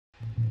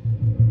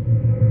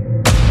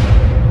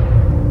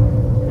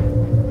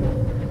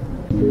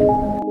I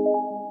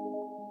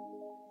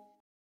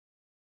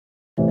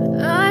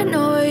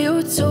know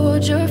you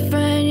told your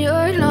friend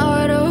you're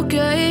not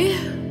okay,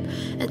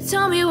 and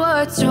tell me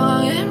what's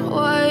wrong and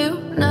why you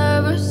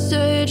never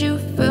said you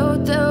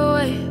felt that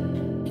way.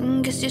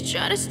 And guess you're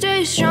trying to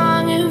stay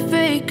strong and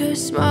fake a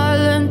smile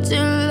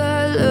until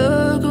I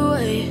look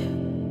away.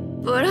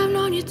 But I've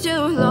known you too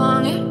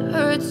long, it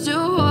hurts to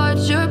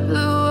watch your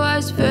blue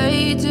eyes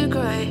fade to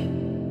gray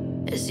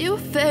as you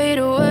fade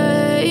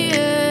away,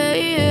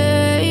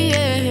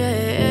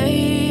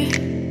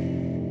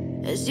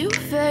 as you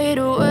fade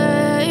away.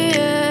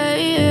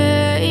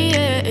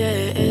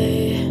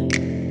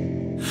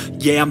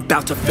 Yeah, I'm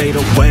about to fade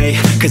away,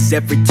 cause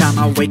every time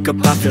I wake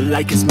up I feel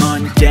like it's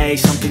Monday.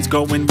 Something's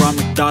going wrong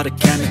with all the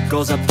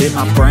chemicals up in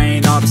my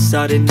brain. All of a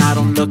sudden I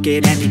don't look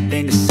at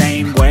anything the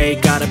same way.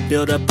 Got a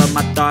buildup of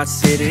my thoughts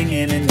sitting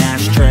in an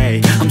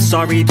ashtray. I'm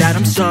sorry that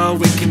I'm so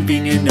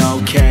inconvenient,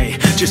 okay.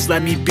 Just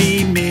let me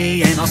be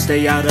me and I'll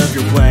stay out of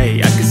your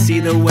way. I can see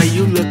the way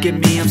you look at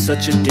me, I'm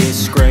such a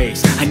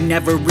disgrace. I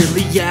never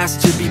really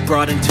asked to be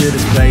brought into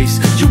this place.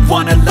 You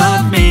wanna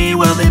love me?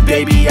 Well then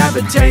baby I have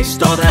a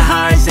taste. All the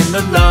highs and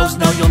the lows,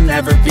 no you'll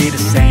never be the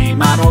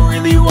same. I don't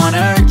really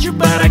wanna hurt you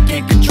but I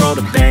can't control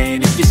the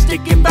pain. If you're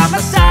sticking by my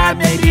side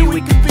maybe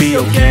we could be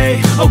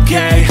okay.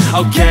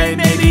 Okay,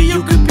 maybe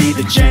you could be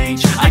the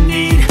change I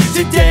need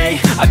today.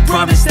 I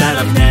promise that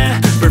I've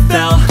never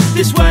felt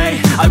this way.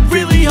 I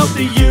really hope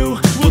that you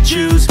will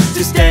choose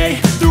to stay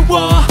through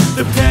all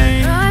the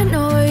pain. I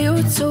know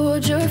you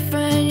told your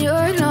friend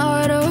you're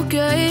not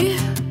okay,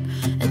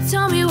 and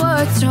tell me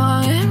what's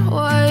wrong and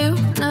why you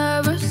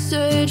never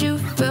said you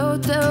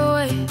felt that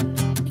way.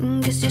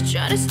 And guess you're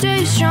trying to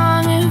stay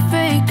strong and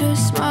fake a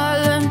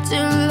smile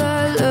until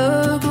I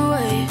look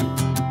away.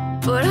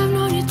 But I've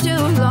known you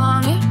too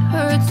long, it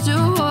hurts to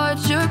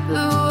watch your blue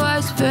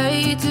eyes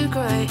fade to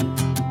gray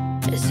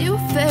as you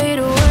fade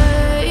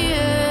away,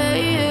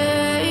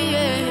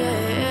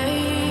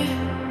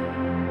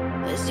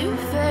 as you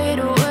fade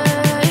away,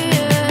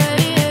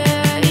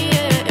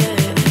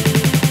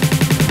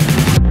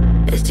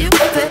 as you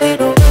fade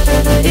away.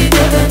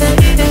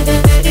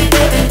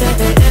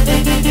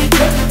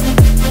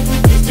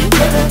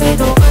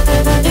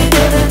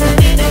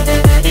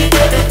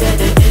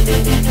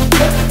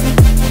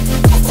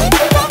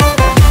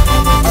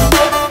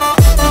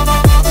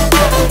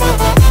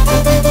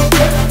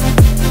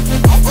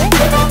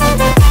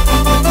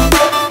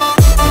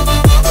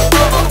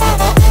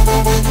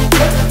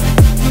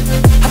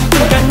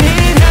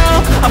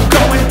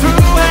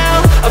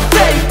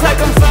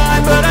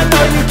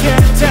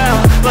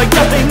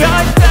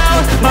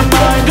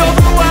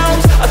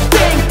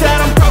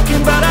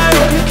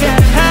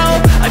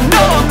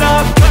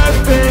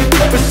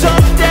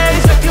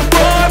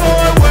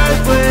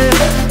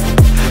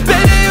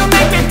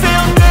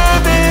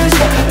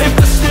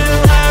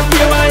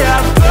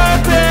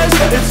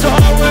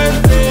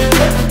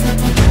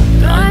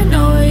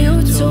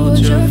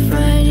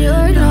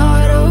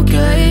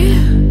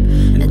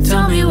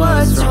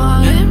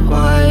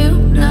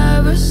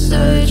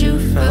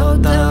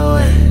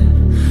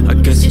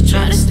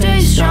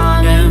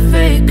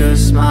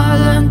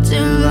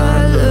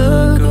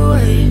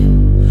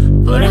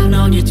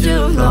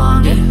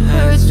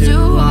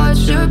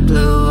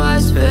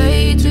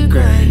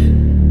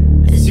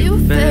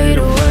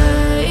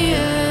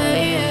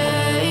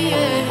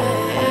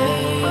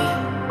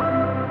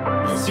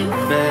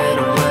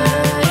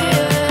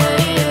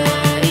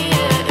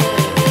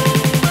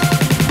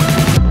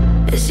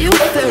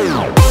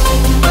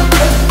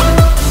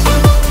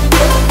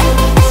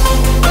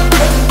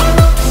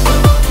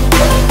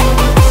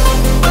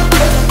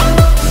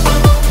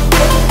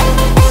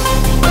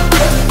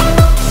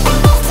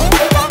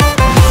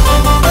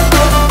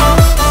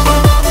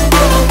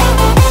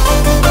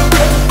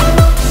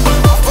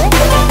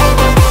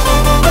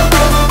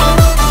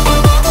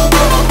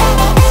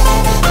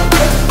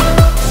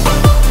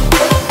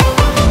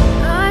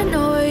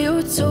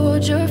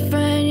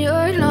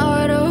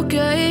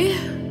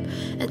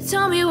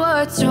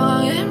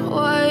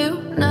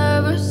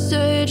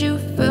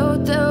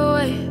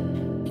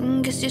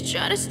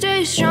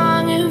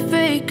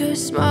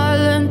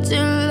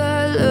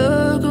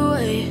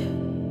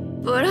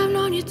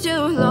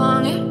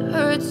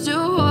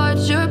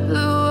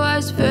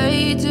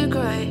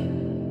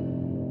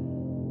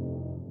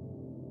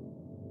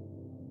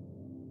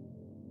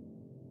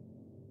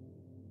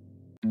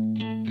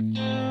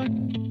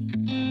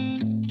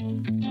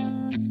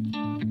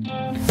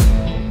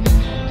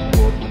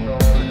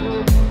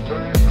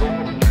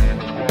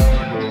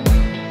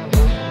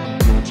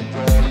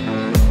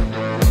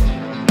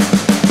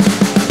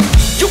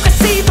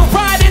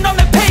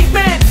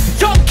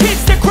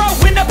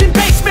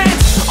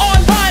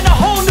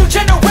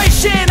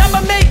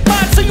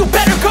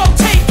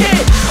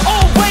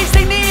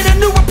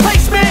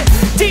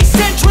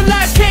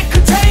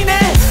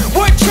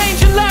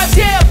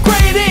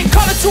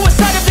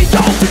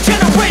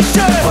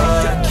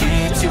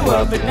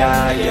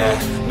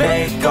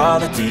 Make all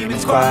the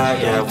demons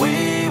quiet, yeah.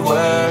 We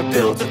were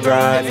built to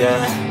thrive,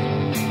 yeah.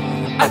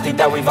 I think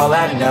that we've all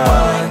had enough.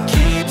 What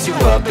keeps you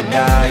up at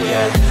night,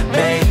 yeah?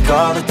 Make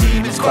all the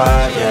demons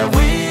quiet, yeah.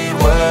 We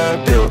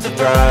were built to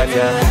thrive,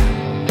 yeah.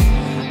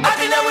 I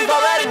think that we've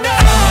all had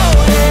enough.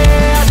 Oh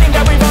yeah, I think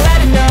that we've all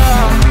had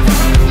enough.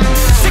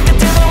 Sick of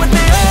dealing with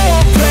the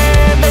old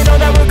plan. They know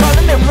that we're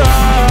calling it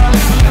wrong.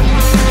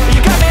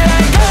 You got me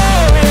like,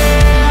 oh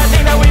yeah, I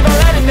think that we've all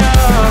had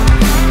enough.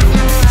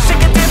 Sick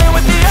of dealing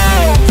with the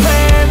old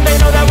plan. They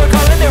know that we're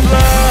calling it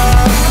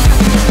wrong.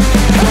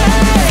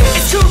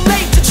 Hey, it's too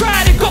late to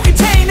try to go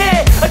contain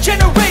it. A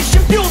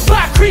generation fueled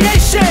by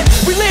creation.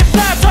 We live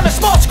lives on a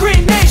small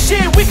screen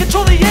nation. We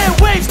control the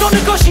airwaves, no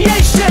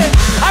negotiation.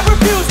 I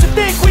refuse to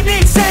think we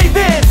need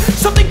saving.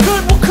 Something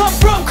good will come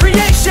from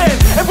creation.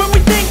 And when we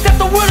think that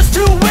the world is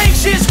too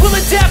anxious, we'll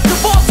adapt,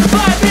 evolve,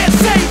 survive and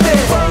save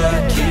it.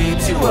 What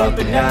keeps you up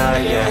at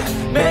night, yeah?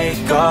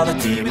 Make all the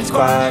demons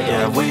quiet,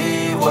 yeah.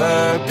 We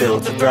were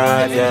built to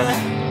thrive, yeah.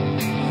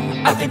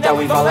 I think that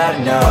we've all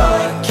had enough.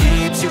 What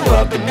keeps you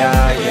up at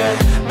night, yeah?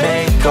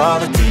 Make all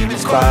the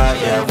demons quiet,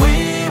 yeah.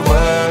 We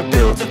were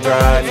built to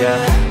thrive,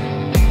 yeah.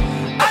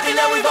 I think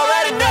that we've all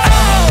had enough.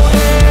 Oh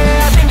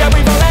yeah, I think that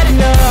we've all had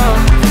enough.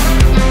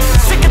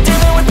 Sick of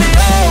dealing with the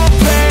old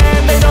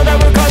plan. They know that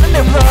we're calling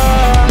it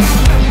wrong.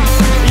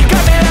 You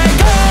got me like,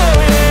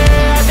 oh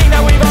yeah, I think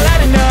that we've all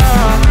had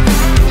enough.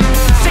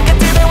 Sick of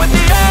dealing with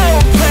the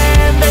old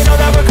plan. They know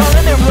that we're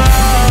calling it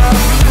wrong.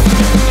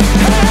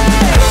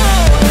 Hey,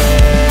 oh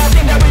yeah, I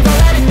think that we've all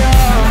had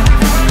enough.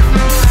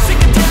 Sick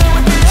of dealing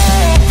with the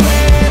old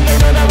plan. They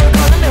know that we're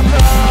calling it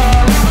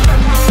wrong.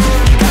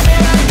 You got me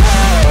like,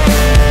 oh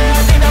yeah,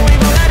 I think that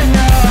we've all had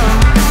enough.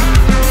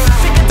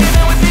 Sick of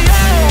dealing with the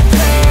old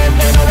plan.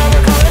 They know that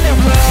we're calling it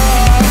wrong.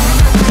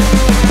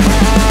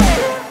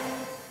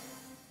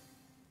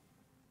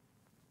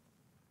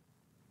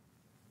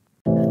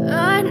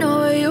 I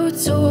know you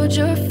told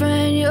your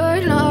friend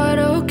you're not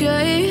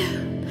okay,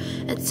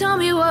 and tell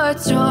me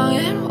what's wrong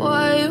and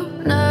why you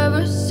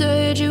never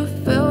said you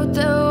felt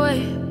that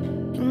way.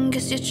 And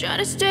guess you're trying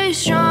to stay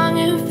strong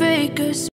and fake a